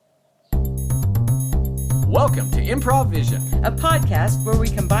Welcome to Improv Vision, a podcast where we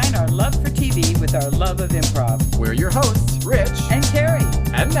combine our love for TV with our love of improv. We're your hosts, Rich and Carrie.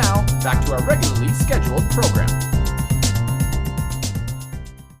 And now, back to our regularly scheduled program.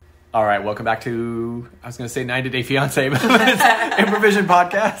 All right, welcome back to, I was going to say 90 Day Fiancé, but it's Improv Vision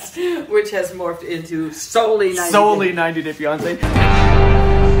podcast. Which has morphed into solely 90 Day Fiancé.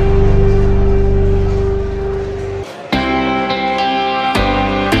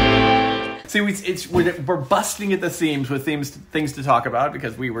 See, we're busting at the seams with things to talk about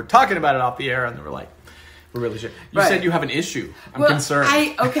because we were talking about it off the air and we're like, we're really sure. You said you have an issue. I'm concerned.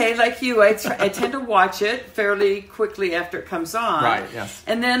 Like you, I tend to watch it fairly quickly after it comes on. Right, yes.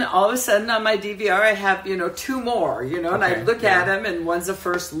 And then all of a sudden on my DVR I have, two more, and I look at them and one's a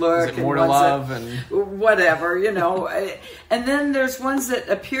first look. Is it More to Love? And whatever, And then there's ones that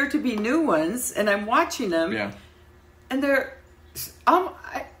appear to be new ones and I'm watching them. Yeah. And they're...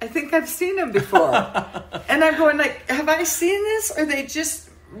 I think I've seen them before. And I'm going like, have I seen this? Or are they just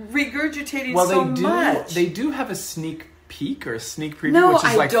regurgitating much? They do have a sneak peek or a sneak preview, which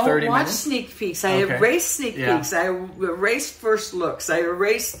is like 30 minutes. No, I don't watch sneak peeks. I erase sneak peeks. I erase first looks. I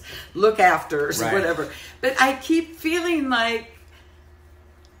erase look afters, whatever. But I keep feeling like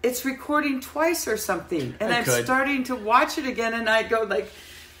it's recording twice or something. And I'm starting to watch it again and I go like...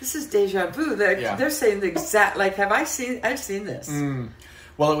 This is deja vu. They're saying the exact, I've seen this.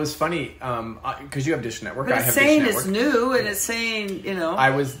 Well, it was funny, because you have Dish Network. But I have it's saying Dish Network. It's new, and it's saying, I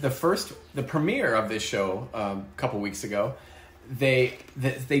was the premiere of this show a couple weeks ago. They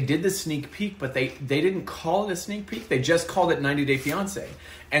did the sneak peek, but they didn't call it a sneak peek. They just called it 90 Day Fiancé.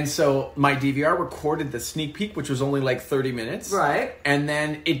 And so my DVR recorded the sneak peek, which was only like 30 minutes. Right. And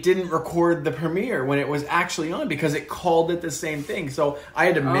then it didn't record the premiere when it was actually on because it called it the same thing. So I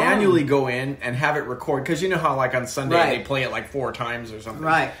had to manually go in and have it record. Because you know how like on Sunday they play it like 4 times or something.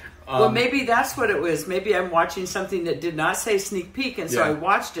 Right. Well, maybe that's what it was. Maybe I'm watching something that did not say sneak peek, and so I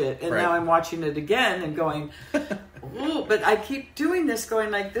watched it, and now I'm watching it again and going, ooh, but I keep doing this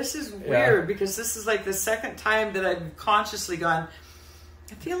going like, this is weird because this is like the second time that I've consciously gone,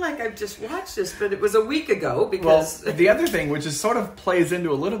 I feel like I've just watched this, but it was a week ago because... Well, the other thing, which is sort of plays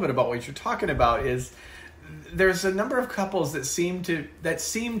into a little bit about what you're talking about, is there's a number of couples that seem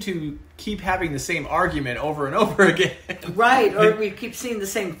to keep having the same argument over and over again. Right, or we keep seeing the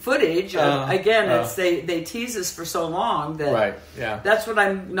same footage. It's they tease us for so long that that's what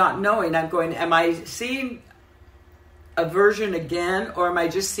I'm not knowing. I'm going, am I seeing a version again, or am I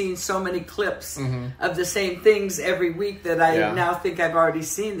just seeing so many clips of the same things every week that I now think I've already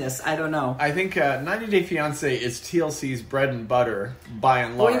seen this? I don't know. I think 90 Day Fiancé is TLC's bread and butter by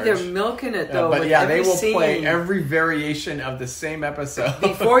and large. Boy, they're milking it though. But they will play every variation of the same episode.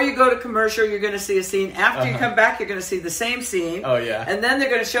 Before you go to commercial, you're going to see a scene. After you come back, you're going to see the same scene. Oh yeah. And then they're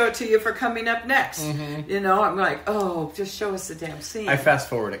going to show it to you for coming up next. I'm like, oh, just show us the damn scene. I fast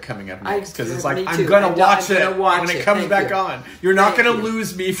forward it coming up next because it's like I'm going to watch it when it comes back on. You're not going to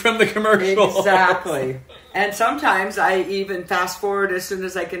lose me from the commercial. Exactly. And sometimes I even fast forward as soon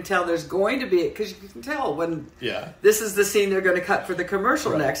as I can tell there's going to be, because you can tell when this is the scene they're going to cut for the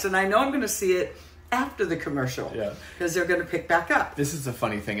commercial next. And I know I'm going to see it after the commercial because they're going to pick back up. This is a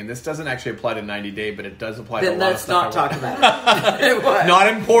funny thing, and this doesn't actually apply to 90 Day, but it does apply to a lot of Then stuff. let's not talk about it. Not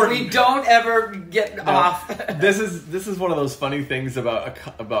important. We don't ever get off. This is one of those funny things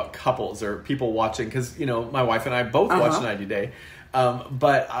about couples or people watching, because my wife and I both watch 90 Day,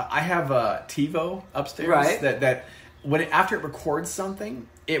 but I have a TiVo upstairs that when after it records something,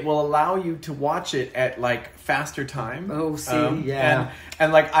 it will allow you to watch it at like faster time. Oh, see, and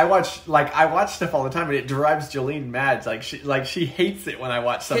I watch stuff all the time, and it drives Jolene mad. She hates it when I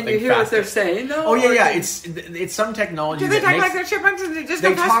watch something. Can you hear faster. what they're saying? though? Oh yeah. It's some technology. Do they talk like they're chipmunks and they just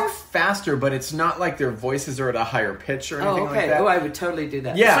go faster? Talk faster, but it's not like their voices are at a higher pitch or anything like that. Oh, I would totally do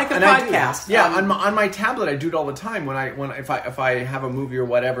that. Yeah, it's like a podcast. Yeah, on my tablet, I do it all the time. If I have a movie or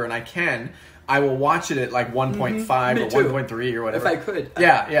whatever, and I will watch it at like 1.5 or 1.3 or whatever. If I could.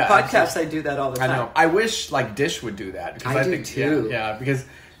 Yeah. Podcasts, I do that all the time. I know. I wish like Dish would do that. Because I do think, too. Yeah, because...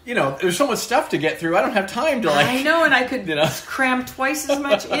 there's so much stuff to get through. I don't have time to I know, and I could cram twice as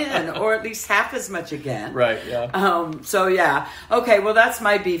much in, or at least half as much again. Right, yeah. So, yeah. Okay, well, that's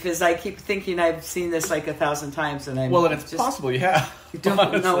my beef, is I keep thinking I've seen this like 1,000 times, and and it's possible you have.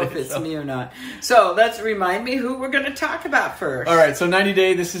 Don't know if it's me or not. So, let's remind me who we're going to talk about first. All right, so 90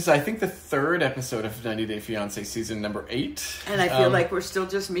 Day, this is, I think, the 3rd episode of 90 Day Fiancé season number 8. And I feel like we're still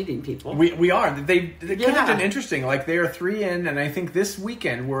just meeting people. We are. They could have been interesting. Like, they are 3 in, and I think this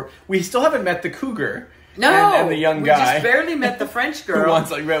weekend we still haven't met the cougar. No, and the young guy. We just barely met the French girl.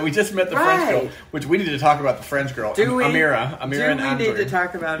 We just met the French girl, which we need to talk about the French girl. Do we? Amira and Andrew. We need to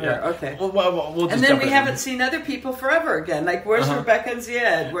talk about her. Yeah. Okay. We'll just and then we haven't seen other people forever again. Like, where's Rebecca and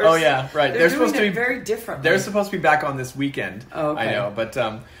Ziad? Right. They're supposed to be very different. They're supposed to be back on this weekend. Oh, okay. I know,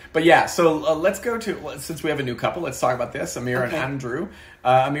 but yeah. So let's go to, since we have a new couple, let's talk about this. Amira and Andrew.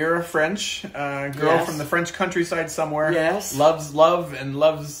 Amira, French girl from the French countryside somewhere. Yes. Loves love and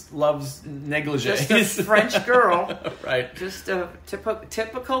loves negligee. Just a French girl. Right. Just a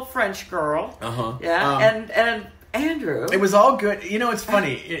typical French girl. Yeah. And Andrew. It was all good. You know, it's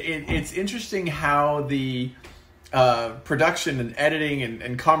funny. It's interesting how the production and editing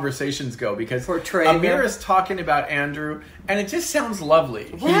and conversations go, because Amira's talking about Andrew and it just sounds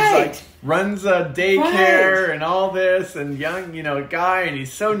lovely. Right. He's like runs a daycare and all this and young, guy, and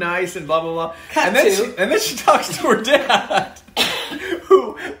he's so nice and blah blah blah. And then she talks to her dad,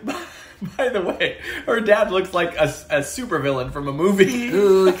 who, by the way, her dad looks like a supervillain from a movie.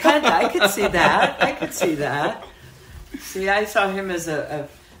 Ooh, I could see that. See, I saw him as a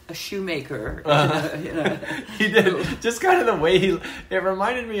shoemaker. He did. Just kind of the way it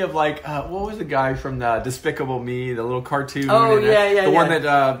reminded me of what was the guy from the Despicable Me, the little cartoon? The one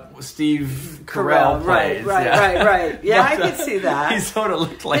that Steve Carell plays. Right. Yeah, I could see that. He sort of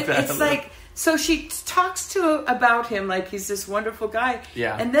looked like that. It's like, so she talks about him like he's this wonderful guy.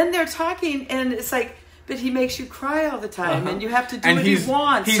 Yeah. And then they're talking and it's like, but he makes you cry all the time, and you have to do what he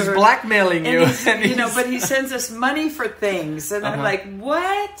wants. He's blackmailing you. But he sends us money for things, and I'm like,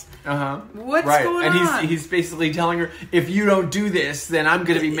 what? What's going on? And he's basically telling her, if you don't do this, then I'm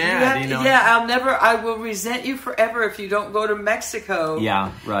going to be mad. Yeah, I will resent you forever if you don't go to Mexico.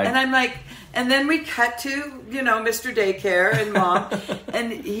 Yeah, right. And I'm like, and then we cut to, Mr. Daycare and Mom,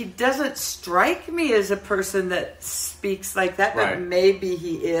 and he doesn't strike me as a person that speaks like that, but maybe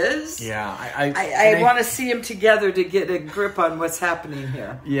he is. Yeah, I want to see him together to get a grip on what's happening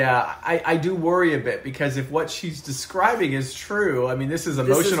here. Yeah, I do worry a bit, because if what she's describing is true, I mean, this is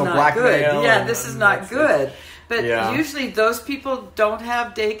emotional blackmail. Good. Yeah, this is not good. But usually those people don't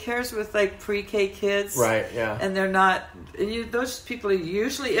have daycares with pre-K kids. Right, yeah. And they're not, those people are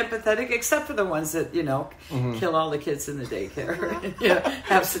usually empathetic, except for the ones that, kill all the kids in the daycare.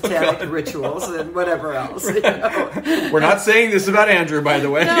 Have satanic rituals and whatever else. We're not saying this about Andrew, by the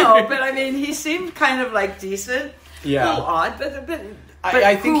way. No, but I mean, he seemed kind of decent. Yeah. A little odd, but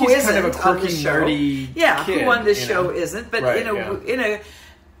I think he's kind of a quirky, nerdy kid, who on this show isn't, but right,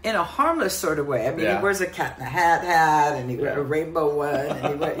 in a harmless sort of way. I mean, he wears a cat in a hat, and he wears a rainbow one,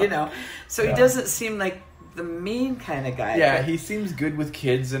 and he so he doesn't seem like the mean kind of guy. Yeah, he seems good with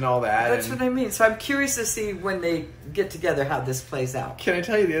kids and all that. That's what I mean. So I'm curious to see when they get together how this plays out. Can I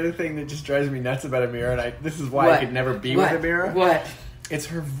tell you the other thing that just drives me nuts about Amira? And this is why I could never be with Amira. What? It's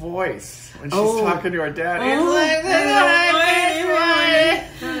her voice when she's talking to her dad. My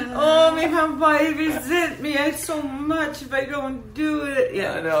mama resent me so much if I don't do it.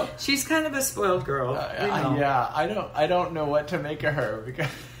 Yeah, I know. She's kind of a spoiled girl. Yeah, I don't know what to make of her, because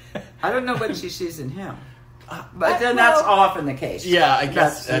I don't know what she sees in him. But then that's often the case. Yeah, I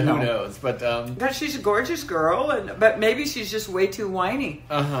guess who knows? But she's a gorgeous girl, but maybe she's just way too whiny.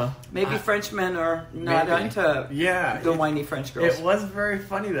 Maybe Frenchmen are not into the whiny French girls. It was very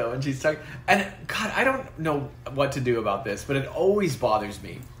funny though, and she's talking. And God, I don't know what to do about this, but it always bothers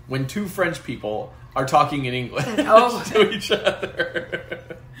me when two French people are talking in English to each other.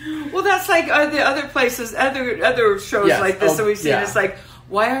 Well, that's like the other places, other shows like this that we've seen. It's like,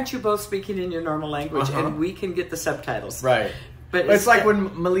 why aren't you both speaking in your normal language and we can get the subtitles? Right. But it's like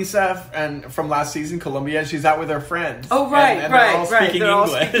when Melissa from last season, Colombia, she's out with her friends. Oh, right, and they're all speaking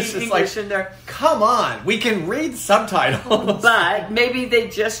English. It's English in there. Come on, we can read subtitles. But maybe they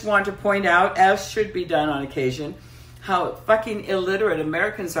just want to point out, as should be done on occasion, how fucking illiterate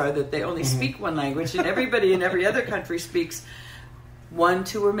Americans are, that they only speak one language, and everybody in every other country speaks 1,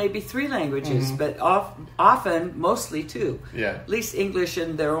 2, or maybe 3 languages, but often, mostly 2. Yeah. At least English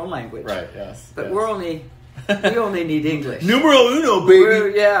in their own language. Right, yes. But we only need English. Numero uno,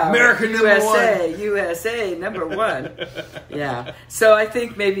 baby. American USA, number 1. Yeah. So I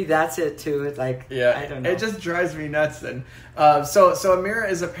think maybe that's it too. It's like, I don't know. It just drives me nuts. And so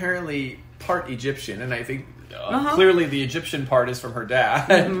Amira is apparently part Egyptian, and I think clearly the Egyptian part is from her dad.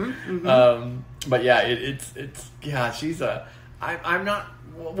 But yeah, it's she's I'm not.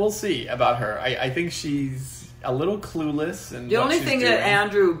 We'll see about her. I think she's a little clueless. And the only thing that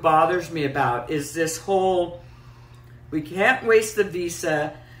Andrew bothers me about is this whole, we can't waste the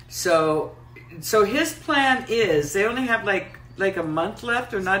visa. So his plan is, they only have like a month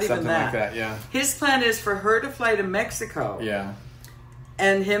left, or not something even that. Like that, yeah. His plan is for her to fly to Mexico. Yeah.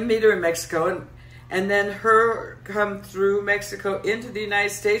 And him meet her in Mexico, and then her come through Mexico into the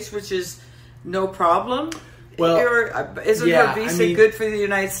United States, which is no problem. Well, isn't her visa good for the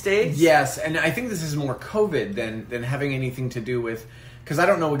United States? Yes, and I think this is more COVID than having anything to do with, because I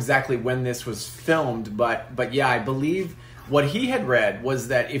don't know exactly when this was filmed, but yeah, I believe what he had read was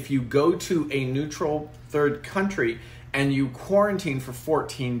that if you go to a neutral third country and you quarantine for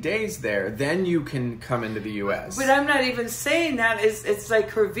 14 days there, then you can come into the U.S. But I'm not even saying that. It's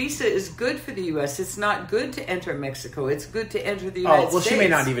like her visa is good for the U.S. It's not good to enter Mexico. It's good to enter the United States. She may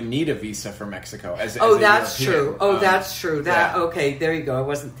not even need a visa for Mexico. That's true. That's true. Okay, there you go. I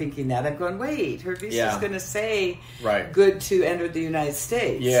wasn't thinking that. I'm going, wait, her visa is going to say good to enter the United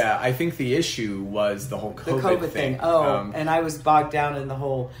States. Yeah, I think the issue was the whole COVID thing. Oh, and I was bogged down in the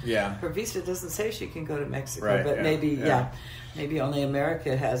whole... Yeah. Her visa doesn't say she can go to Mexico, right, but maybe... Yeah, maybe only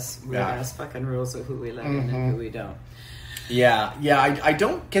America has ass fucking rules of who we let in and who we don't. Yeah, I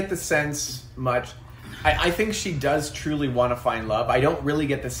don't get the sense much. I think she does truly want to find love. I don't really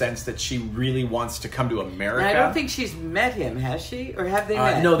get the sense that she really wants to come to America. And I don't think she's met him, has she? Or have they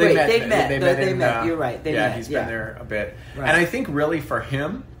met? No, they met. They met. You're right. They met. He's been there a bit. Right. And I think really for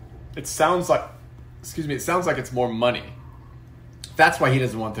him, it sounds like it's more money. That's why he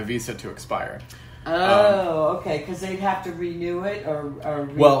doesn't want the visa to expire. Oh, okay, because they'd have to renew it or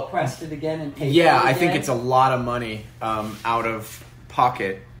request it again and pay for it again? I think it's a lot of money out of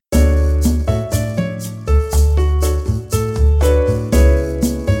pocket.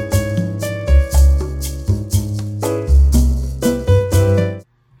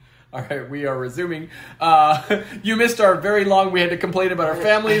 All right, we are resuming. You missed our very long. We had to complain about our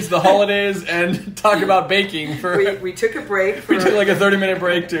families, the holidays, and talk about baking. We took a break. We took like a 30-minute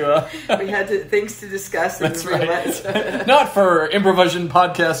break to. We had things to discuss. That's right. Not for Improvision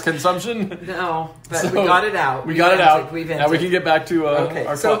podcast consumption. No, but we got it out. We got it out. Now we can get back to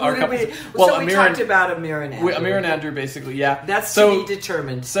our couple. We talked about Amir and Andrew. Amir and Andrew, basically, yeah. That's to be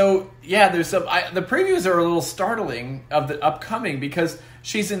determined. So yeah, there's some. The previews are a little startling of the upcoming because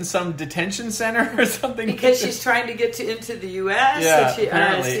she's in some detention center or something. Because she's trying to get into the U.S. Yeah,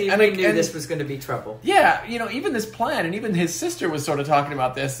 apparently. We knew this was going to be trouble. Yeah, even this plan, and even his sister was sort of talking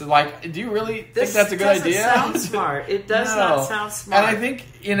about this. Like, do you really think that's a good idea? This doesn't sound smart. It does not sound smart. And I think,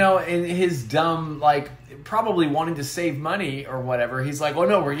 in his dumb, probably wanting to save money or whatever, he's like, oh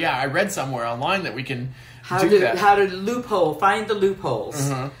no, I read somewhere online that we can... How to find the loopholes.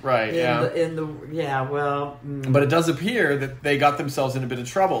 Mm-hmm, right, But it does appear that they got themselves in a bit of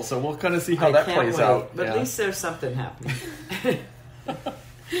trouble, so we'll kind of see how that plays out. But at least there's something happening.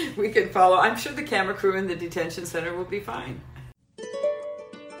 We can follow. I'm sure the camera crew in the detention center will be fine.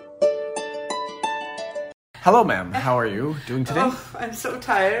 Hello, ma'am. How are you doing today? Oh, I'm so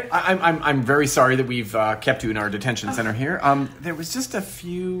tired. I'm very sorry that we've kept you in our detention center here. There was just a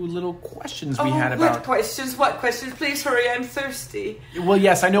few little questions we had about... What questions? What questions? Please hurry, I'm thirsty. Well,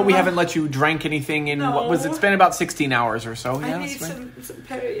 yes, I know we haven't let you drink anything in... No. What was it? It's been about 16 hours or so. I need some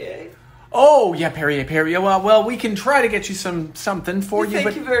Perrier. Oh, yeah, Perrier. Well, we can try to get you something for you.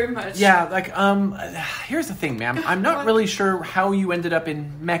 Thank you very much. Yeah, here's the thing, ma'am. I'm not really sure how you ended up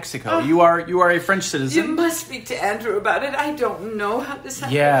in Mexico. You are a French citizen. You must speak to Andrew about it. I don't know how this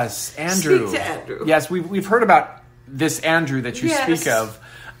happened. Yes, Andrew. Speak to Andrew. Yes, we've heard about this Andrew that you speak of.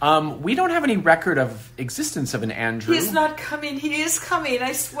 We don't have any record of existence of an Andrew. He's not coming. He is coming,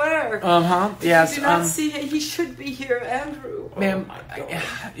 I swear. Yes. You do not see him. He should be here, Andrew. Ma'am,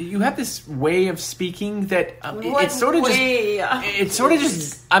 you have this way of speaking that it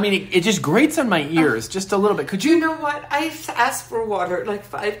just grates on my ears just a little bit. Could you? You know what? I've asked for water like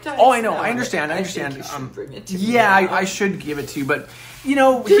 5 times. Oh, I know. I understand. I think you should bring it to me. I should give it to you, but do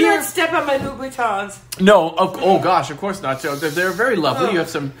not step on my Louboutins. No, gosh, of course not. So they're very lovely. You have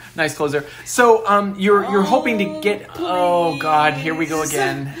some nice clothes there. So you're hoping to get... Please. Oh, God, here we go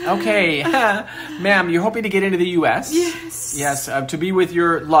again. Okay. Ma'am, you're hoping to get into the U.S.? Yes. Yes, to be with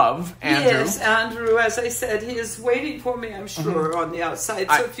your love, Andrew. Yes, Andrew, as I said, he is waiting for me, I'm sure, on the outside.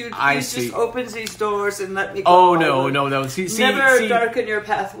 So if you please just open these doors and let me go. Oh, no. Never darken your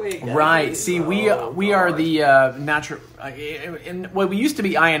pathway again. Right. Please. See, we are the natural... we used to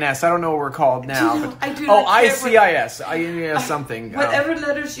be INS. I don't know what we're called now. I do not care. ICIS. Something. Whatever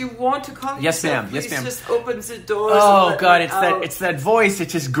letters you want to call Yes, ma'am. Yes, ma'am. Just opens the doors. Oh, God, it's that voice. It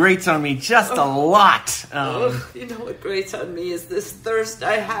just grates on me just a lot. You know what grates on me is this thirst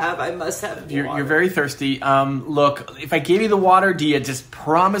I have. I must have water. You're very thirsty. Look, if I gave you the water, do you just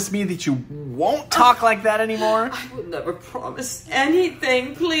promise me that you won't talk like that anymore? I will never promise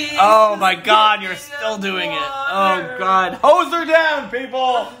anything, please. Oh, my God, you're still doing it. Oh, God. Hose her down,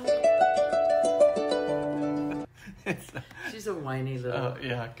 people! She's a whiny little...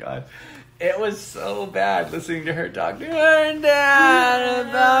 Yeah, God. It was so bad listening to her talk to her dad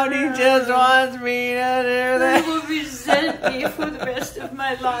about he just wants me to do that. He will resent me for the rest of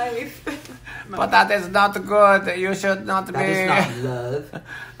my life. But that is not good. You should not be. That is not love.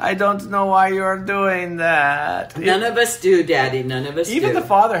 I don't know why you are doing that. None of us do, Daddy. None of us do. Even the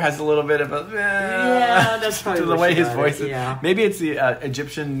father has a little bit of a... yeah, that's probably to the way his voice is. Yeah. Maybe it's the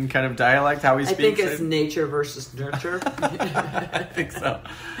Egyptian kind of dialect, how he speaks. I think it's nature versus nurture. I think so.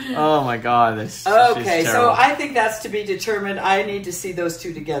 Oh, my God. Okay, so I think that's to be determined. I need to see those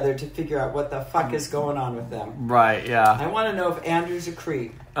two together to figure out what the fuck is going on with them. Right, yeah. I want to know if Andrew's a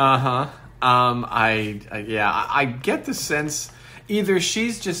creep. Uh-huh. I get the sense either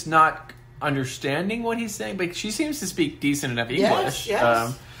she's just not understanding what he's saying, but she seems to speak decent enough English.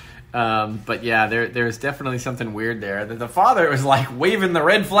 Yes. But yeah, there's definitely something weird there. That the father was like waving the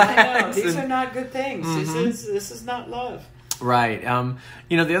red flags. I know, these are not good things. Mm-hmm. This is not love. Right.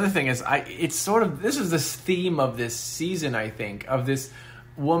 The other thing is, this is this theme of this season, I think, of this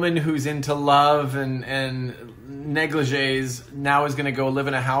woman who's into love and negligees now is going to go live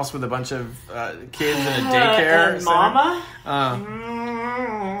in a house with a bunch of kids in a daycare and mama.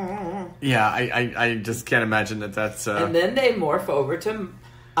 Yeah, I just can't imagine that's. And then they morph over to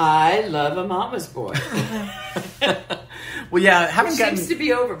I love a mama's boy. Well, yeah, haven't gotten. Seems to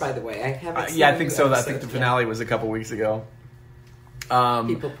be over, by the way. I haven't. Yeah, I think so. I think the finale was a couple weeks ago.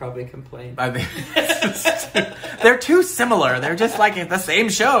 People probably complain. They're too similar. They're just like the same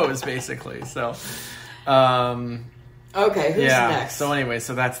shows, basically. So, okay, who's next? So anyway,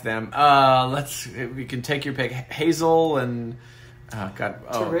 so that's them. We can take your pick. Hazel and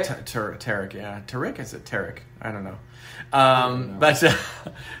Tarek. Yeah, Tarek, is it Tarek? I don't know. But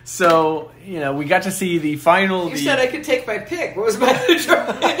so we got to see the final. You said I could take my pick. What was my choice?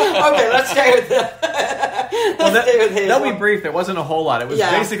 Okay, let's stay with that. That'll be brief. There wasn't a whole lot. It was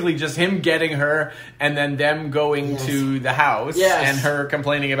basically just him getting her, and then them going to the house, and her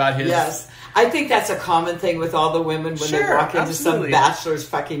complaining about his. Yes, I think that's a common thing with all the women when they walk into some bachelor's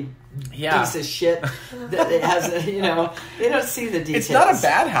fucking. Piece of shit that it has, they don't see the details. It's not a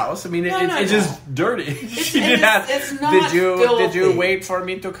bad house. I mean, it's just dirty. It's not filthy. Did you wait for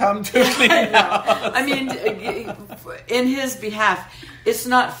me to come to clean house? I mean, in his behalf, it's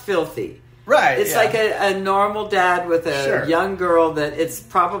not filthy. Right. It's like a normal dad with a young girl that it's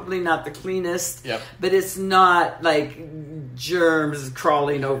probably not the cleanest, but it's not like germs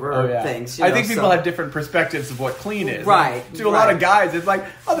crawling over things. I think people have different perspectives of what clean is. Right. To a lot of guys, it's like,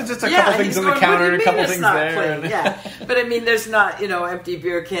 there's just a couple things on the counter and a couple things there. But I mean, there's not, empty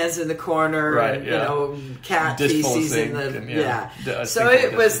beer cans in the corner, and, cat feces in the, so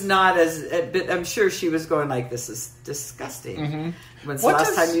it was not but I'm sure she was going like, this is disgusting. Mm-hmm. When's the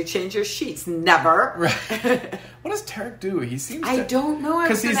last time you change your sheets? Never. Right. What does Tarek do? He seems I don't know.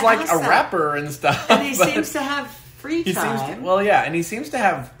 Because he's like a rapper and stuff. And he seems to have free time. And he seems to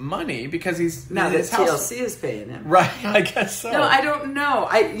have money because he's now that TLC is paying him. Right, I guess so. No, I don't know.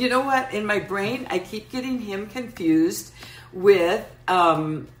 You know what? In my brain, I keep getting him confused with.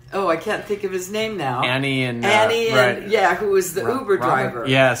 I can't think of his name now. Annie and who was the Uber driver.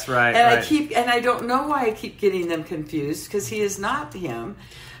 Yes, right. And I don't know why I keep getting them confused because he is not him.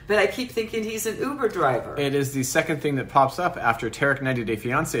 But I keep thinking he's an Uber driver. It is the second thing that pops up after Tarek 90 Day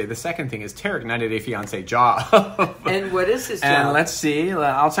Fiancé. The second thing is Tarek 90 Day Fiancé job. And what is his job? And let's see.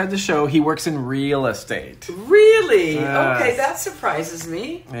 Outside the show, he works in real estate. Really? Okay, that surprises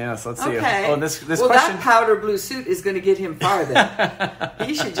me. Yes, let's see. Okay. This question... that powder blue suit is going to get him farther.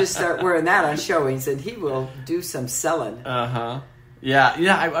 He should just start wearing that on showings, and he will do some selling. Uh-huh. Yeah.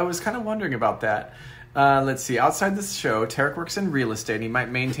 I was kind of wondering about that. Let's see. Outside this show, Tarek works in real estate. He might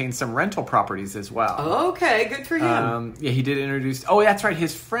maintain some rental properties as well. Okay, good for him. He did introduce... Oh, that's right.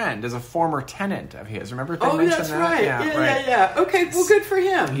 His friend is a former tenant of his. Remember they mentioned that's that? Right. Yeah. Okay, well, good for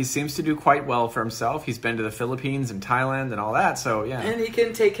him. He seems to do quite well for himself. He's been to the Philippines and Thailand and all that, so yeah. And he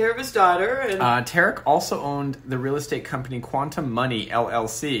can take care of his daughter. And Tarek also owned the real estate company Quantum Money,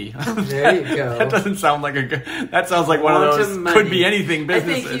 LLC. There you go. That doesn't sound like a good... That sounds like one of those could be anything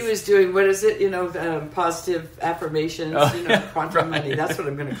businesses. I think he was doing, what is it, positive affirmations, Quantum Money. That's what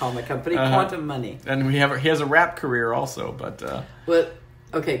I'm going to call my company, Quantum Money. And he has a rap career also, but...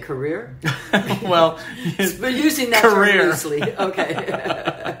 Okay, career? Well... We're using that term loosely.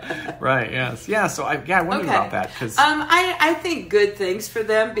 Okay. Right, yes. Yeah, so I wondered about that. Cause... I think good things for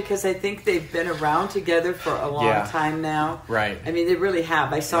them because I think they've been around together for a long time now. Right. I mean, they really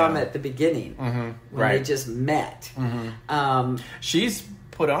have. I saw them at the beginning when they just met. Mm-hmm. She's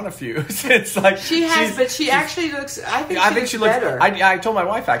put on a few since like she has, but she actually looks. I think she looks better. I told my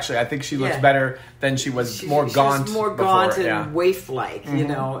wife actually. I think she looks better than she was. More gaunt. She was more gaunt and waif-like, you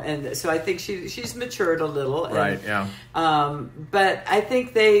know. And so I think she's matured a little. And, right. Yeah. But I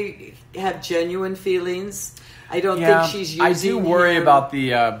think they have genuine feelings. I don't think she's using. I do worry about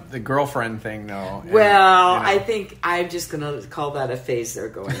the girlfriend thing, though. Well, I think I'm just going to call that a phase they're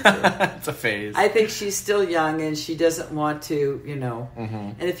going through. It's a phase. I think she's still young and she doesn't want to, you know.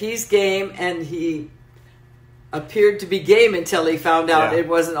 And if he's game, and he appeared to be game until he found out it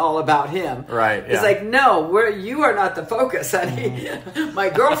wasn't all about him. Right. Yeah. It's like, no, you are not the focus, honey. My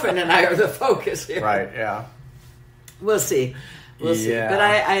girlfriend and I are the focus here. Right. Yeah. We'll see. We'll see. But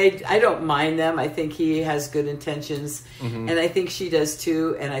I don't mind them. I think he has good intentions. And I think she does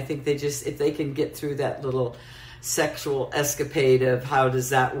too. And I think if they can get through that little sexual escapade of how does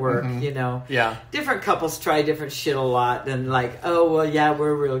that work, you know. Yeah. Different couples try different shit a lot and like, oh, well, yeah,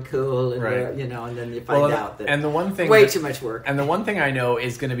 we're real cool. And we're, you know, and then you find out that and the one thing way too much work. And the one thing I know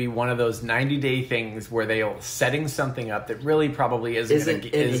is going to be one of those 90-day things where they're setting something up that really probably isn't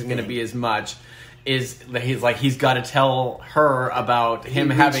going to be as much. Is he's got to tell her about him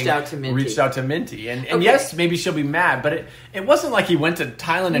having reached out to Minty, and yes, maybe she'll be mad, but it wasn't like he went to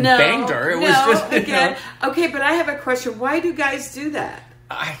Thailand and banged her. It was just again. Okay, but I have a question. Why do guys do that?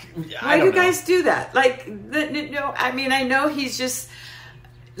 Why do guys do that? Like, I mean, I know he's just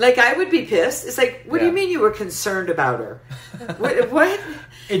like, I would be pissed. It's like, what do you mean you were concerned about her? What?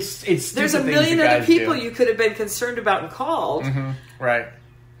 It's there's a million other people you could have been concerned about and called. Right.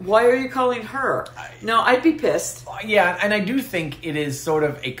 Why are you calling her? No, I'd be pissed. Yeah, and I do think it is sort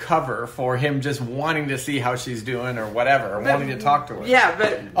of a cover for him just wanting to see how she's doing or whatever, or wanting to talk to her. Yeah,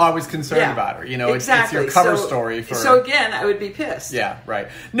 but... I was concerned about her. You know, exactly. It's your cover story for... So again, I would be pissed. Yeah, right.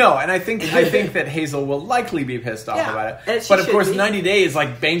 No, and I think that Hazel will likely be pissed off about it. But of course, 90 days,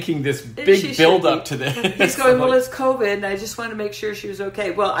 like, banking this big build-up to this. He's going, well, it's COVID, and I just want to make sure she was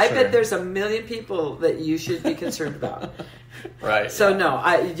okay. Well, I bet there's a million people that you should be concerned about. Right. So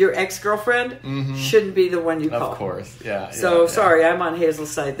your ex-girlfriend shouldn't be the one you call. Of course, yeah. So sorry, I'm on Hazel's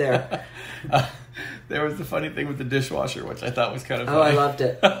side there. There was the funny thing with the dishwasher, which I thought was kind of funny. Oh, I loved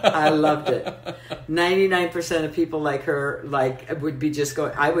it. I loved it. 99% of people like her would be just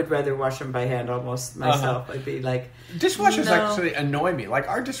going, I would rather wash them by hand almost myself. I'd be like... Dishwashers actually annoy me. Like,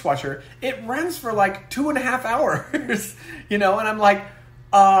 our dishwasher, it runs for like 2.5 hours, you know, and I'm like,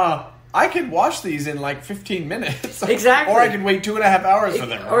 I could wash these in like 15 minutes. Exactly. Or I could wait 2.5 hours for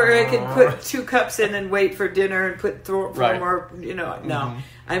them. Or I could put 2 cups in and wait for dinner and put 4 more, you know. No.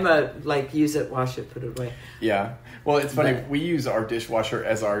 I'm use it, wash it, put it away. Yeah. Well, it's funny. We use our dishwasher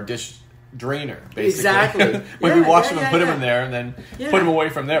as our dish drainer, basically. Exactly. We wash them and put them in there and then put them away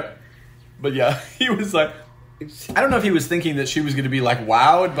from there. But yeah, he was like... I don't know if he was thinking that she was going to be like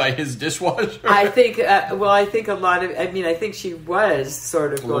wowed by his dishwasher. I think, I think a lot of, I think she was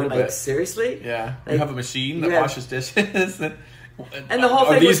sort of going like, seriously? Yeah. You have a machine that washes dishes? And the whole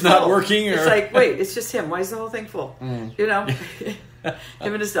thing are these was not full. Working? Or? It's like, wait, it's just him. Why is the whole thing full? You know? Him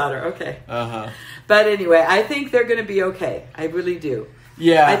and his daughter. Okay. But anyway, I think they're going to be okay. I really do.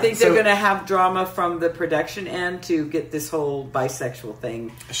 Yeah, I think they're going to have drama from the production end to get this whole bisexual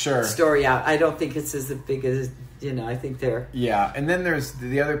thing story out. I don't think it's as big as, you know, I think they're... Yeah, and then there's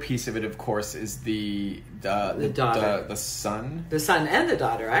the other piece of it, of course, is the daughter. The son. The son and the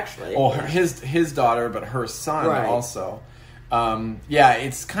daughter, actually. Oh, his daughter, but her son also.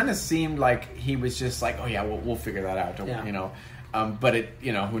 It's kind of seemed like he was just like, oh yeah, we'll figure that out, you know. But it,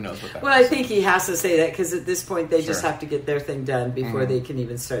 you know, who knows what that. Well, I think he has to say that because at this point they just have to get their thing done before they can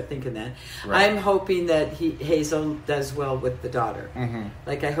even start thinking that. Right. I'm hoping that Hazel does well with the daughter.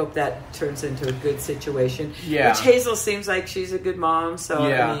 Like, I hope that turns into a good situation. Yeah. Which Hazel seems like she's a good mom. So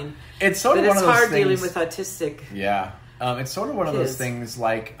I mean, it's sort of one of those hard things, dealing with autistic. Yeah. It's sort of one of those things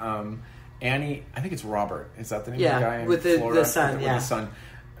like Annie. I think it's Robert. Is that the name of the guy with in the son? With the son.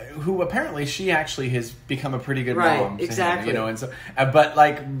 Who apparently she actually has become a pretty good mom. To exactly. him, you know, and so, but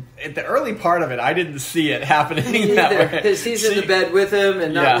like at the early part of it, I didn't see it happening that way. Because he's in the bed with him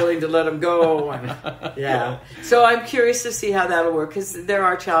and not willing to let him go. And, so I'm curious to see how that'll work because there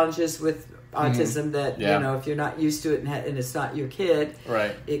are challenges with autism that you know, if you're not used to it and it's not your kid,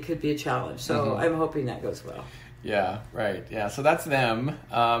 it could be a challenge. So I'm hoping that goes well. Yeah, right. Yeah, so that's them.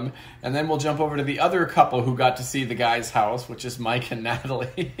 And then we'll jump over to the other couple who got to see the guy's house, which is Mike and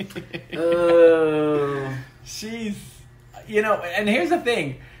Natalie. She's, you know, and here's the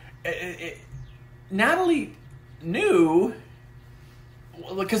thing. Natalie knew,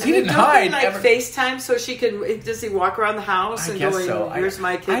 because he didn't hide. Like FaceTime so she can, does he walk around the house and go, here's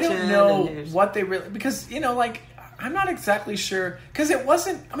my kitchen? I don't know what they really, because, you know, like, I'm not exactly sure because it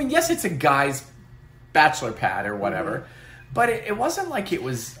wasn't. I mean, yes, it's a guy's bachelor pad or whatever, but it wasn't like it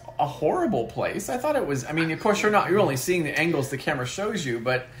was a horrible place. I thought it was. I mean, of course, you're only seeing the angles the camera shows you,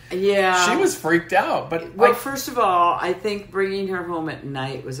 but yeah, she was freaked out. But well, first of all, I think bringing her home at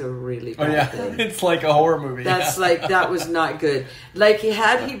night was a really bad thing. It's like a horror movie. That's like that was not good. Like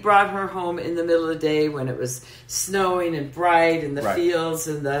he brought her home in the middle of the day when it was snowing and bright and the fields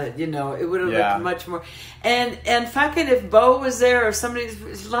and the it would have looked much more. And fucking if Bo was there or somebody,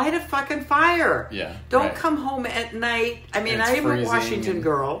 light a fucking fire. Yeah. Don't come home at night. I mean, I am a Washington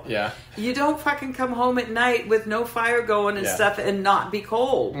girl. Yeah. You don't fucking come home at night with no fire going and stuff and not be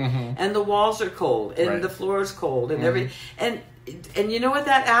cold. Mm-hmm. And the walls are cold and the floor is cold and everything. And you know what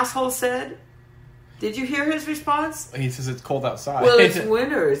that asshole said? Did you hear his response? He says it's cold outside. Well, it's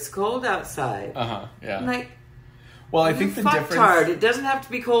winter. It's cold outside. Yeah. I'm like, well, I think the difference... Hard. It doesn't have to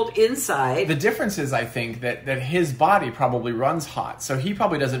be cold inside. The difference is, I think, that his body probably runs hot, so he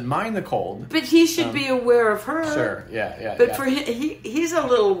probably doesn't mind the cold. But he should be aware of her. Sure, yeah. But for him, he's a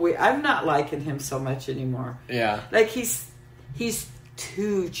little weird. I'm not liking him so much anymore. Yeah. Like, he's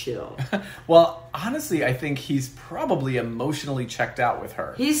too chill. Well, honestly, I think he's probably emotionally checked out with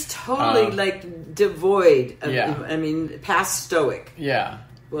her. He's totally, devoid of, I mean, past stoic. Yeah.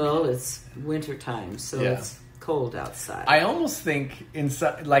 Well, it's wintertime, so it's cold outside. I almost think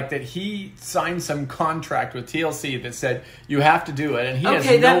that he signed some contract with TLC that said you have to do it, and he has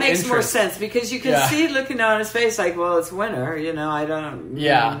no that makes interest. More sense because you can see looking down his face like, well, it's winter, I don't.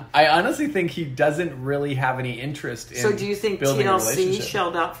 Yeah, I honestly think he doesn't really have any interest in. So, do you think TLC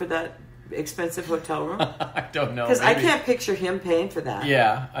shelled out for that expensive hotel room? I don't know because I can't picture him paying for that.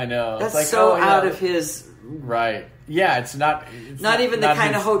 Yeah, I know. That's like, out of his. Right. Yeah, it's not even the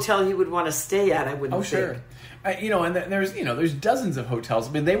kind of hotel he would want to stay at. I wouldn't. Oh, sure. And there's dozens of hotels.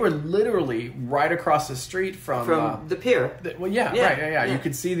 I mean, they were literally right across the street from the pier. Right. Yeah. You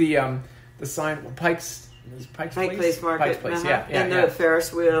could see the sign. Well, Pike's Place Market. Pike's Place. And the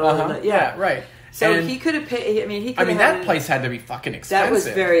Ferris wheel. Right. So he could have paid. I mean, that place had to be fucking expensive. That was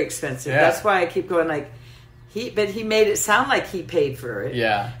very expensive. Yeah. That's why I keep going like. But he made it sound like he paid for it.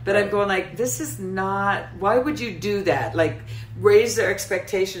 Yeah. But I'm going like, this is not. Why would you do that? Like, raise their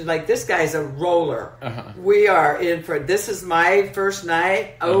expectations. Like, this guy's a roller. We are in for. This is my first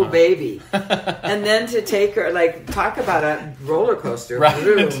night. Oh, baby. And then to take her, like, talk about a roller coaster. Right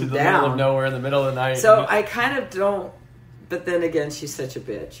into the middle of nowhere in the middle of the night. So I kind of don't. But then again, she's such a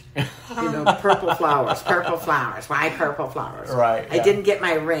bitch. Purple flowers. Purple flowers. Why purple flowers? Right. I didn't get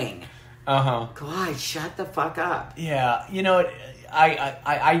my ring. God, shut the fuck up. Yeah,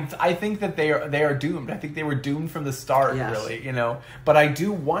 I think that they are doomed. I think they were doomed from the start, really, But I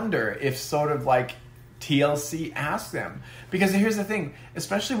do wonder if sort of like TLC asked them. Because here's the thing,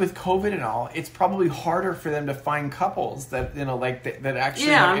 especially with COVID and all, it's probably harder for them to find couples that, that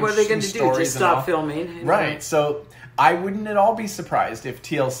actually have what are they going to do? Just stop filming? Right, so I wouldn't at all be surprised if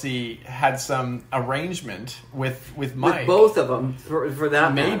TLC had some arrangement with Mike. With both of them, for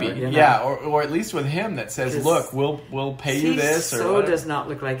that maybe, matter, or at least with him that says, "Look, we'll pay you this." Or does not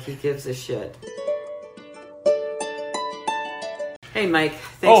look like he gives a shit. Hey, Mike.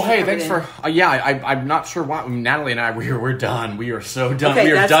 Thanks for. I'm not sure why. Natalie and I, we're done. We are so done.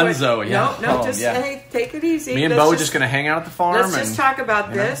 We are donezo. Hey, take it easy. Me and Bo are just going to hang out at the farm. Let's just talk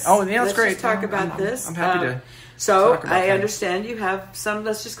about this. Oh, yeah, that's great. Let's just talk about this. I'm happy to. So I understand you have some.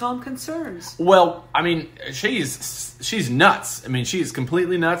 Let's just call them concerns. Well, I mean, she's nuts. I mean, she's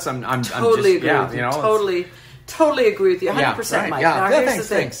completely nuts. I'm totally agree with you. Totally agree with you. 100%, Mike. Yeah. Now, here's the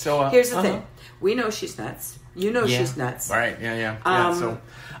thing. Thanks. So, here's the thing. We know she's nuts. She's nuts. Right. Yeah. So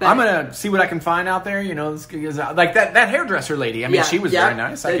I'm gonna see what I can find out there. Like that hairdresser lady. I mean, she was very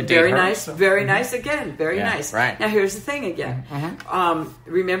nice. I could date her. Very nice again. Very nice. Right. Now here's the thing again.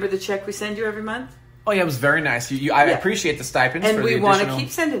 Remember the check we send you every month? Oh yeah, it was very nice. I appreciate the stipends, and we want to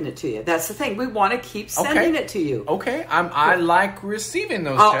keep sending it to you. That's the thing. We want to keep sending it to you. Okay, I like receiving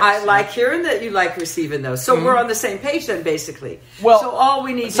those. Oh, checks. I like hearing that you like receiving those. So we're on the same page then, basically. Well, so all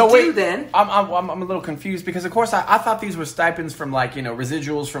we need to do then. I'm a little confused because of course I thought these were stipends from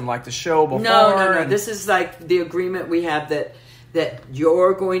residuals from the show before. No. This is like the agreement we have that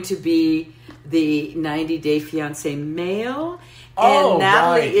you're going to be the 90-day fiance male. And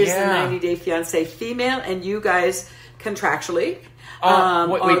Natalie is the 90-day fiance female, and you guys contractually.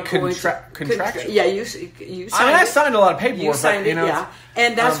 Contractually? Yeah, you signed it. I signed a lot of paperwork. You signed it, yeah.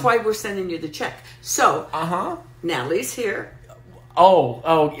 And that's why we're sending you the check. So, Natalie's here.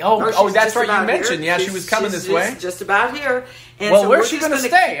 That's right. You mentioned, she was coming this way. Just about here. And well, where's she going to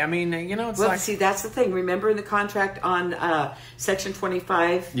stay? I mean, it's see, that's the thing. Remember in the contract on Section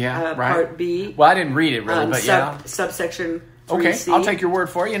 25, Part B? Well, I didn't read it really, but subsection 3C. Okay, I'll take your word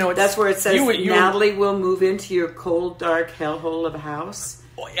for it. That's where it says Natalie will move into your cold, dark hellhole of a house.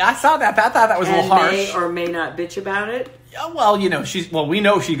 I saw that. I thought that was a little harsh. May or may not bitch about it. Yeah, well, we know she's going to bitch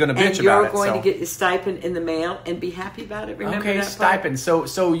about it. And you're going to get your stipend in the mail and be happy about it. Remember that stipend. Part?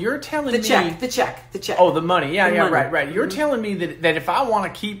 So you're telling me the check. Oh, the money. Yeah, right. You're telling me that if I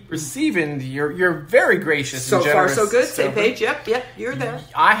want to keep receiving, you're very gracious and generous. So far, so good. Same page. Yep. You're there.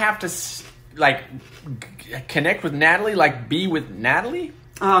 I have to connect with Natalie, be with Natalie.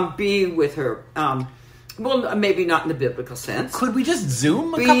 Be with her. Well, maybe not in the biblical sense. Could we just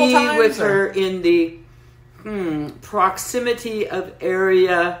Zoom a couple times? Be with her in the proximity of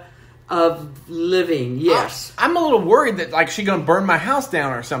area of living. Yes. I'm a little worried that she's going to burn my house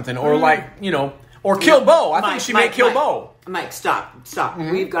down or something, or or kill Bo. I think she may kill Bo. Mike, stop.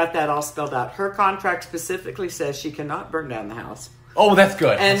 Mm-hmm. We've got that all spelled out. Her contract specifically says she cannot burn down the house. Oh, that's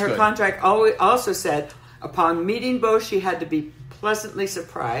good. And her contract also said upon meeting Bo, she had to be pleasantly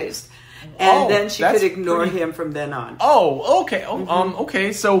surprised. And then she could ignore him from then on. Oh, okay.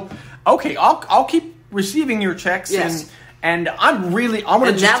 Okay. So, I'll keep receiving your checks. Yes. And I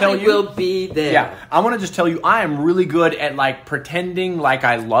want to just tell you. Will be there. Yeah. I want to just tell you, I am really good at pretending like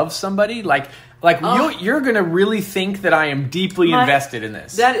I love somebody. You're going to really think that I am deeply invested in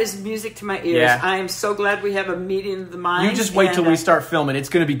this. That is music to my ears. Yeah. I am so glad we have a meeting of the mind. You just wait till we start filming. It's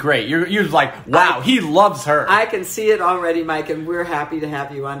going to be great. You're like, wow, he loves her. I can see it already, Mike, and we're happy to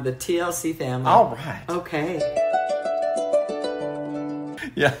have you on the TLC family. All right. Okay.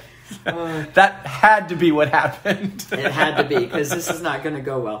 Yeah. That had to be what happened. It had to be, because this is not going to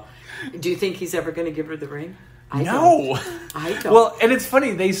go well. Do you think he's ever going to give her the ring? I don't. Well, and it's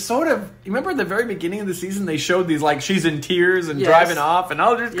funny, they sort of, remember at the very beginning of the season, they showed these, she's in tears and driving off, and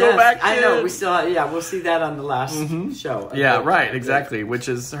I'll just go back. I know, we'll see that on the last show. Yeah, right, exactly, which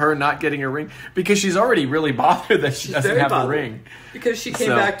is her not getting a ring, because she's already really bothered that she doesn't have a ring. Because she came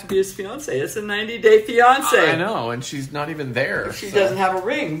back to be his fiance. It's a 90-day fiance. I know, and she's not even there. She doesn't have a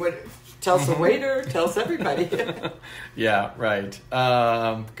ring. Tells the waiter, tells everybody. Yeah, right.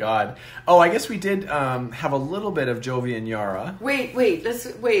 God. Oh, I guess we did have a little bit of Jovi and Yara. Wait.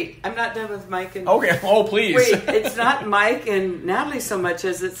 I'm not done with Mike and... Okay, please. Wait, it's not Mike and Natalie so much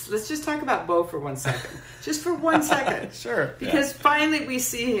as let's just talk about Bo for 1 second. Just for 1 second. Sure. Because finally we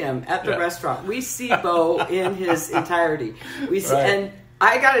see him at the restaurant. We see Bo in his entirety. We see, and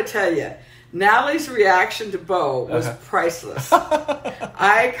I got to tell you, Natalie's reaction to Bo was priceless.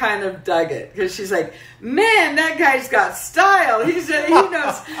 I kind of dug it because she's like, "Man, that guy's got style. He knows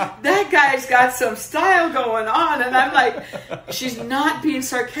that guy's got some style going on." And I'm like, she's not being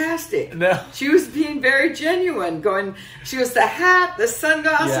sarcastic. No, she was being very genuine. She was the hat, the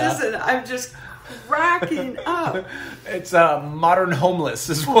sunglasses, and I'm just cracking up. It's modern homeless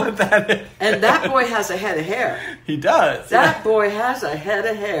is what that is. And that boy has a head of hair. He does. That boy has a head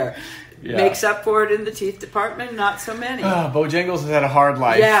of hair. Yeah. Makes up for it in the teeth department, not so many. Bojangles has had a hard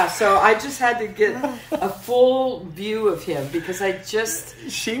life. Yeah, so I just had to get a full view of him because I just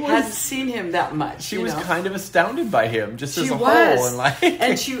hadn't seen him that much. She was kind of astounded by him, just as a whole.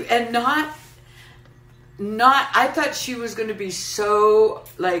 And not. I thought she was going to be so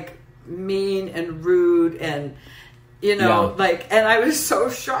mean and rude and. And I was so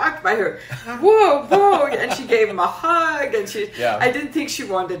shocked by her. Whoa. And she gave him a hug, and I didn't think she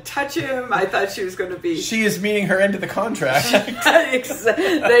wanted to touch him. I thought she was going to be... She is meeting her end of the contract. I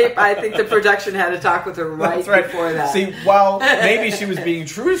think the production had to talk with her right before that. See, while maybe she was being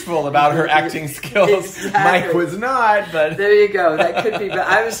truthful about her acting skills, Mike was not, but... There you go. That could be, but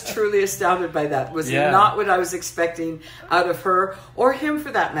I was truly astounded by that. It was not what I was expecting out of her, or him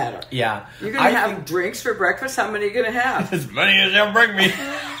for that matter. Yeah. You're going to have drinks for breakfast? How many are you going to have? As many as they'll bring me.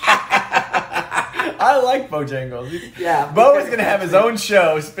 I like Bojangles. Yeah. Bo is going to have his own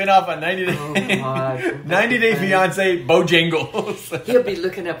show, spin off on 90 Day Fiancé Bojangles. He'll be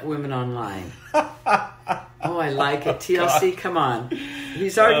looking up women online. Oh, I like it. TLC, come on.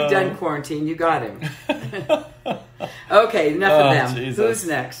 He's already done quarantine. You got him. Okay, enough of them. Jesus. Who's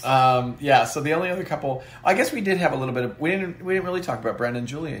next? So the only other couple, I guess we did have a little bit of, we didn't really talk about Brandon and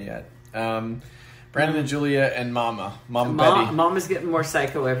Julia yet. Brandon and Julia and Mama Betty. Mama's getting more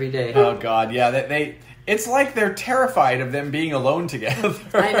psycho every day. Oh God, yeah. It's like they're terrified of them being alone together.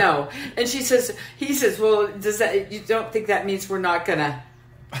 I know. And he says, "Well, you don't think that means we're not gonna?"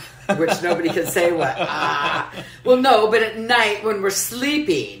 Which nobody can say what. Well, no, but at night when we're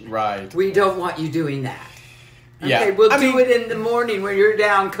sleeping, right? We don't want you doing that. Okay, we'll do it in the morning when you're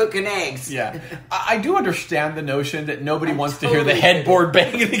down cooking eggs. Yeah. I do understand the notion that nobody wants to hear the headboard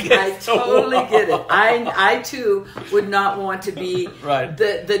banging against I totally get it. I too would not want to be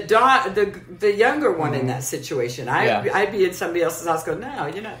the younger one in that situation. I'd be in somebody else's house going, no,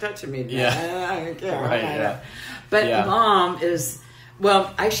 you're not touching me. Yeah. I don't care. Right, yeah. But Mom is,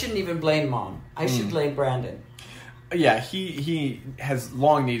 well, I shouldn't even blame Mom. I should blame Brandon. Yeah, he has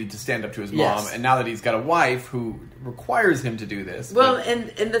long needed to stand up to his mom, and now that he's got a wife who requires him to do this. Well,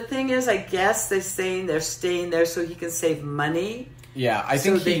 and the thing is, I guess they're staying there so he can save money. Yeah, I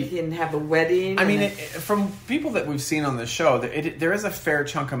think they can have a wedding. I mean, from people that we've seen on the show, there is a fair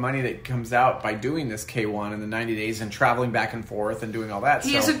chunk of money that comes out by doing this K1 in the 90 days and traveling back and forth and doing all that.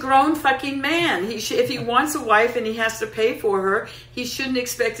 He is a grown fucking man. If he wants a wife and he has to pay for her, he shouldn't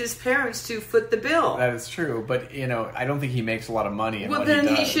expect his parents to foot the bill. That is true, but I don't think he makes a lot of money. Well, then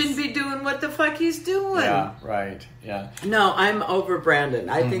he shouldn't be doing what the fuck he's doing. Yeah, right. Yeah. No, I'm over Brandon.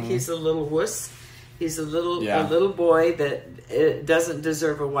 I think he's a little wuss. He's a little boy that doesn't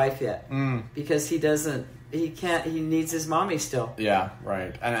deserve a wife yet because he needs his mommy still. Yeah,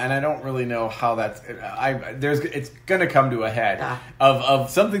 right. And I don't really know how that's. It's going to come to a head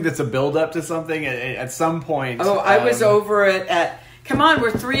of something that's a build up to something at some point. Oh, I was over it at. Come on, we're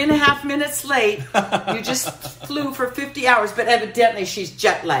 3.5 minutes late. You just flew for 50 hours, but evidently she's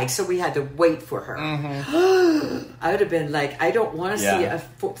jet lagged, so we had to wait for her. I would have been like, I don't want to see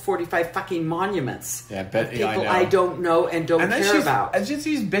 45 fucking monuments. Yeah, people I don't know and don't care about. And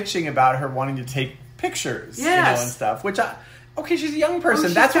she's bitching about her wanting to take pictures, and stuff. Which, she's a young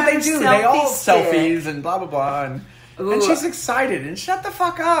person. That's what they do. They all selfies and blah blah blah. And she's excited, and shut the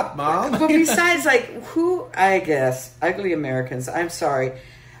fuck up, Mom. But besides, I guess, ugly Americans, I'm sorry.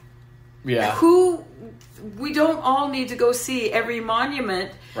 Yeah. We don't all need to go see every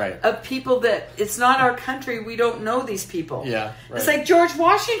monument of people that, it's not our country, we don't know these people. Yeah, right. It's like George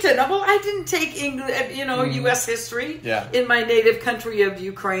Washington. Well, I didn't take U.S. history in my native country of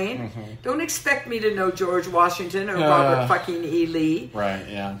Ukraine. Don't expect me to know George Washington or Robert fucking E. Lee. Right,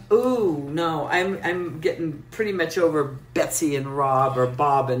 yeah. Ooh, no, I'm getting pretty much over Betsy and Rob or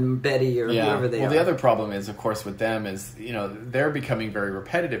Bob and Betty or whoever they are. Well, the other problem is, of course, with them is, they're becoming very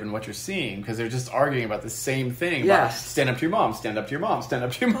repetitive in what you're seeing because they're just arguing about the same thing. Yes. Stand up to your mom, stand up to your mom, stand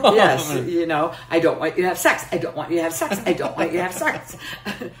up to your mom. Yes, I don't want you to have sex. I don't want you to have sex. I don't want you to have sex.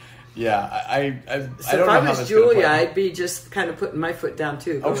 Yeah, I don't know if I how was Julia, I'd be just kind of putting my foot down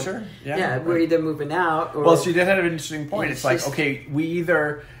too. Oh, sure. Yeah, we're either moving out or... Well, she did have an interesting point. It's like, okay, we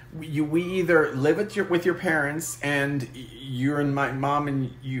either live with your parents and you're and my mom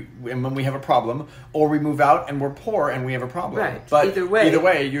and when we have a problem, or we move out and we're poor and we have a problem. Right. But either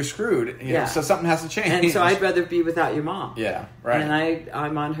way, you're screwed. So something has to change. And so I'd rather be without your mom. Yeah, right. And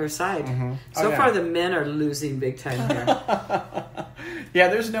I'm on her side. So far, the men are losing big time here. Yeah,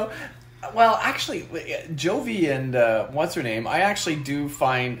 there's no... Well, actually, Jovi and what's her name, I actually do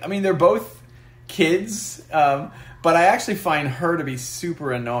find... I mean, they're both kids, but I actually find her to be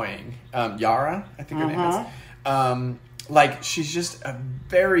super annoying. Yara, I think her name is. She's just a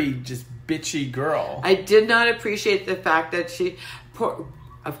very just bitchy girl. I did not appreciate the fact that she...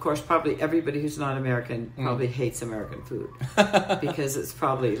 Of course, probably everybody who's not American probably hates American food because it's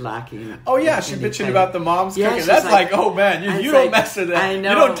probably lacking. Oh yeah, she's bitching about the mom's cooking. That's like, oh man, you don't mess with that. I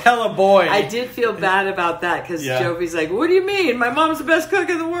know. You don't tell a boy. I did feel bad about that because Jovi's like, "What do you mean? My mom's the best cook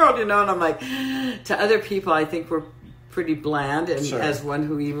in the world," And I'm like, to other people, I think we're pretty bland, and as one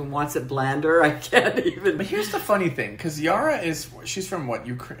who even wants it blander, I can't even. But here's the funny thing, because Yara she's from what,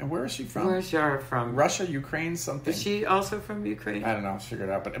 Ukraine? Where is she from? Where's Yara from? Russia, Ukraine, something. Is she also from Ukraine? I don't know. I'll figure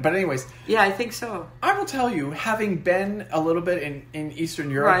it out. But anyways. Yeah, I think so. I will tell you, having been a little bit in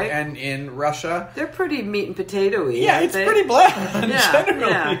Eastern Europe and in Russia. They're pretty meat and potato-y. Yeah, it's pretty bland,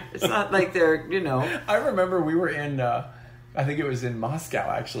 generally. Yeah, it's not like they're, I remember we were in... I think it was in Moscow,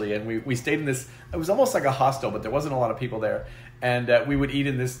 actually, and we stayed in this... It was almost like a hostel, but there wasn't a lot of people there. And we would eat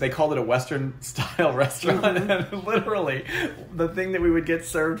in this... They called it a Western-style restaurant. And literally, the thing that we would get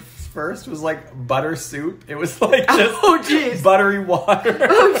served first was like butter soup. It was like just buttery water.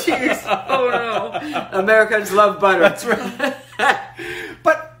 Oh, jeez. Oh, no. Americans love butter. That's right.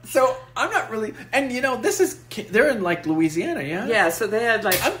 But... So I'm not really, and this is they're in like Louisiana, yeah. Yeah, so they had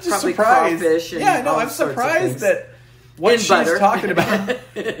like I'm just probably surprised. Crawfish. And I'm surprised that what she's talking about.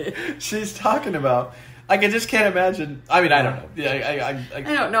 She's talking about. I just can't imagine. I mean, I don't know. Yeah, I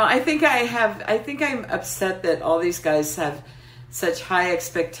don't know. I think I'm upset that all these guys have such high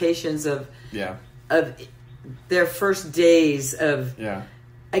expectations of their first days of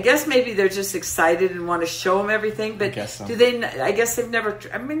I guess maybe they're just excited and want to show him everything. But I guess so. do they? I guess they've never.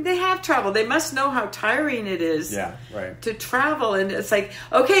 I mean, they have traveled. They must know how tiring it is. Yeah, right. To travel, and it's like,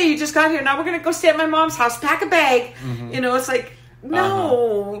 okay, you just got here. Now we're gonna go stay at my mom's house. Pack a bag. Mm-hmm. You know, it's like.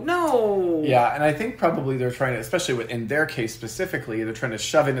 No. Yeah, and I think probably they're trying to, especially in their case specifically, they're trying to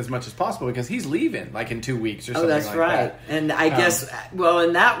shove in as much as possible because he's leaving like in 2 weeks or something like that. Oh, that's right. And I guess, well,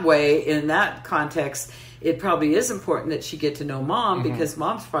 in that way, in that context, it probably is important that she get to know Mom because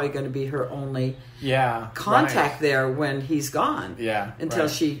Mom's probably going to be her only contact there when he's gone. Yeah. Until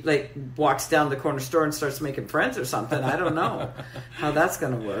she like walks down the corner store and starts making friends or something. I don't know how that's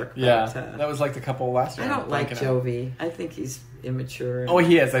going to work. Yeah. But, that was like the couple last year. I don't like Jovi. I think he's immature. Oh,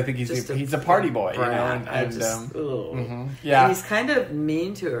 he is. I think he's a party boy. Brat. You know, and he's kind of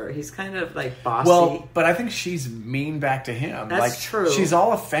mean to her. He's kind of like bossy. Well, but I think she's mean back to him. That's like, true. She's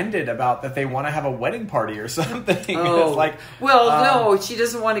all offended about that they want to have a wedding party or something. Oh, it's like, no, she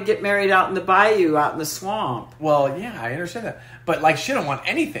doesn't want to get married out in the bayou, out in the swamp. Well, yeah, I understand that, but like, she don't want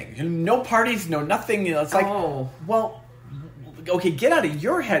anything. No parties, no nothing. You know, it's like, well. Okay, get out of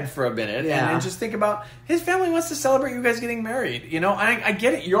your head for a minute and just think about his family wants to celebrate you guys getting married. You know, I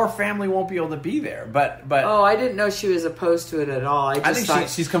get it. Your family won't be able to be there, but I didn't know she was opposed to it at all. I think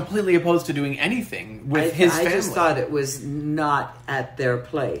she's completely opposed to doing anything with his family. I just thought it was not at their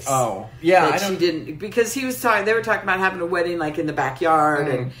place. Oh, yeah, she didn't because he was talking. They were talking about having a wedding like in the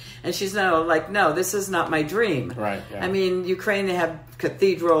backyard, and she's no, this is not my dream. Right. Yeah. I mean, Ukraine, they have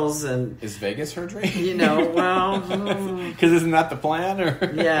cathedrals and is Vegas her dream? You know, well, because isn't that the plan?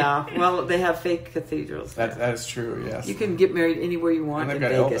 Or yeah, well, they have fake cathedrals. That's true. Yes, you can get married anywhere you want in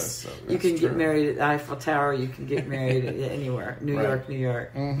Vegas. Elvis, so you can get married at the Eiffel Tower. You can get married anywhere. New York.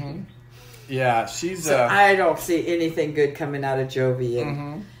 Mm-hmm. Yeah, she's. So I don't see anything good coming out of Jovi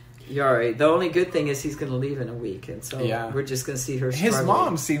and Yari. The only good thing is he's going to leave in a week, and so we're just going to see her struggling. His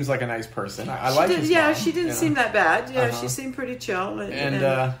mom seems like a nice person. I like his mom. Yeah, she didn't seem that bad. Yeah, she seemed pretty chill.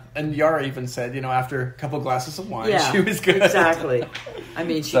 And Yara even said, after a couple glasses of wine, she was good. Exactly. I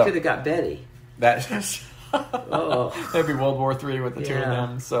mean, she could have got Betty. That'd be World War III with the two of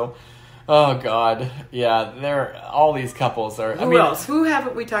them. So, oh God, yeah, all these couples are. Who else? Who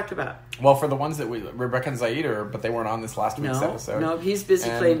haven't we talked about? Well, for the ones that Rebecca and Zaid but they weren't on this last week's episode. No, he's busy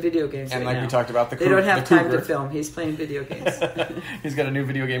playing video games. And right now. We talked about they don't have time to film. He's playing video games. He's got a new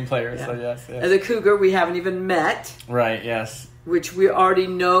video game player. So yes. And the cougar we haven't even met. Right. Yes. Which we already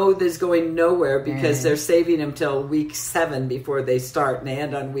know is going nowhere because they're saving him till week 7 before they start, and they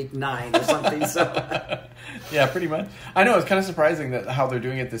end on week 9 or something. So, yeah, pretty much. I know it's kind of surprising that how they're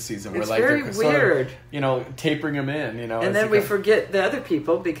doing it this season. It's very weird. Sort of, tapering them in. And then we forget the other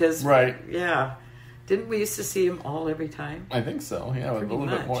people because didn't we used to see them all every time? I think so. Yeah, a little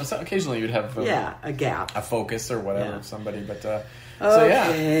bit more. So occasionally you'd have a gap, a focus or whatever of somebody. But so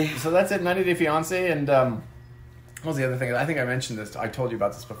that's it. 90 Day Fiance and. What was the other thing? I think I mentioned this. I told you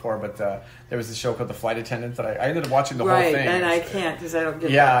about this before, but there was this show called The Flight Attendant that I ended up watching the whole thing. Right, and I can't because I don't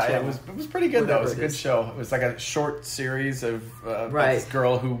get that show. It was pretty good, though. It was a good show. It was like a short series of this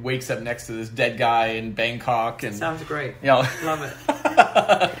girl who wakes up next to this dead guy in Bangkok. And sounds great. Love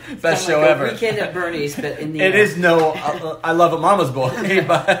it. Best show ever. Weekend at Bernie's, but in the It is I love a mama's boy,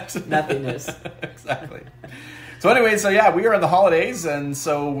 but... Nothing is. Exactly. So anyway, we are in the holidays, and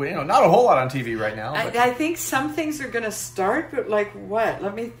so, not a whole lot on TV right now. But... I think some things are going to start, but like what?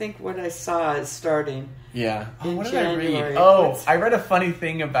 Let me think what I saw is starting. Yeah. What did January. I read? Oh, I read a funny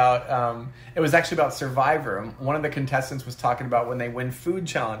thing about, it was actually about Survivor. One of the contestants was talking about when they win food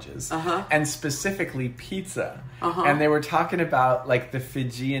challenges, and specifically pizza. And they were talking about, like, the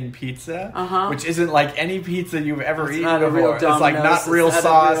Fijian pizza, which isn't like any pizza you've ever eaten before. It's like not real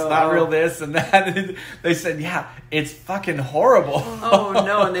sauce, not real this and that. They said, it's fucking horrible. Oh,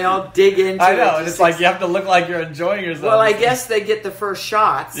 no, and they all dig into it. I know, and it's like you have to look like you're enjoying yourself. Well, I guess they get the first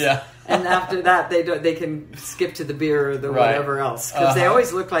shots. Yeah. And after that, they can skip to the beer or the whatever else. Because they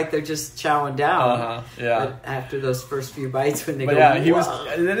always look like they're just chowing down. But after those first few bites when they go,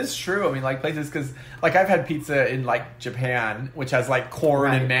 that is true. I mean, like places, because like I've had pizza in like Japan, which has like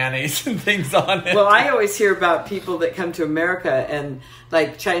corn and mayonnaise and things on it. Well, I always hear about people that come to America and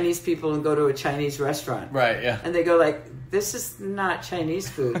like Chinese people and go to a Chinese restaurant. Right, yeah. And they go like, this is not Chinese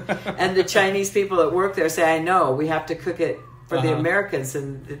food. And the Chinese people that work there say, I know, we have to cook it for the Americans,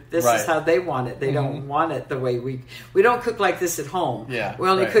 and this is how they want it. They don't want it the way we don't cook like this at home. Yeah, we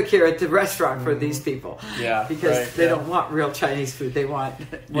only cook here at the restaurant for these people. Yeah, because they don't want real Chinese food. They want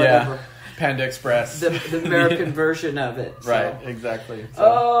whatever. Panda Express, the American version of it. So. Right, exactly. So.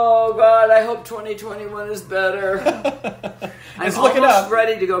 Oh God, I hope 2021 is better. I'm almost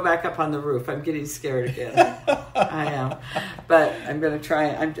ready to go back up on the roof. I'm getting scared again. I am. But I'm going to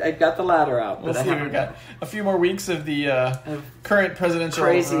try. I've got the ladder out. We'll see. We've got a few more weeks of the current presidential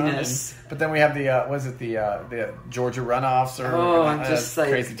craziness. But then we have the Georgia runoffs I'm just like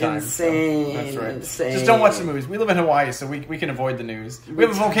crazy times. Insane. So that's right. Insane. Just don't watch the movies. We live in Hawaii, so we can avoid the news. We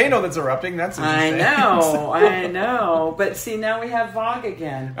have a volcano that's erupting. That's interesting. I know. But see, now we have VOG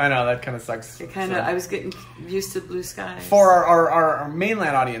again. I know, that kind of sucks. I was getting used to blue skies. For our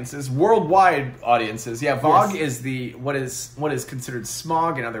mainland audiences, worldwide audiences, VOG is what is considered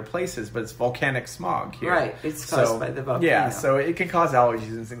smog in other places, but it's volcanic smog here. Right. It's caused by the volcano. Yeah, so it can cause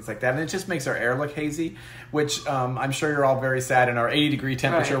allergies and things like that, and it just makes our air look hazy, which I'm sure you're all very sad in our 80-degree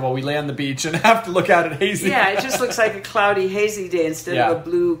temperature while we lay on the beach and have to look out at hazy. Yeah, it just looks like a cloudy, hazy day instead of a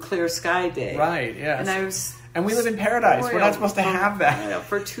blue, clear sky day. Right, yes. And we live in paradise. We're not supposed to have that.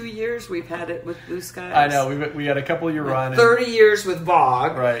 For 2 years, we've had it with blue skies. I know. We had a couple-year run. 30 years with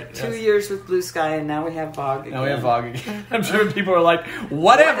VOG. Right. 2 years with blue sky, and now we have VOG again. Now we have VOG again. I'm sure people are like,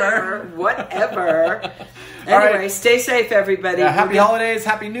 whatever. Anyway, stay safe, everybody. Yeah, happy holidays.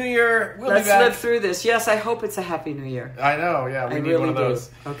 Happy New Year. Let's live through this. Yes, I hope it's a happy New Year. I know. Yeah, we need one of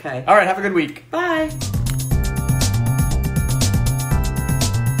those. Okay. All right. Have a good week. Bye.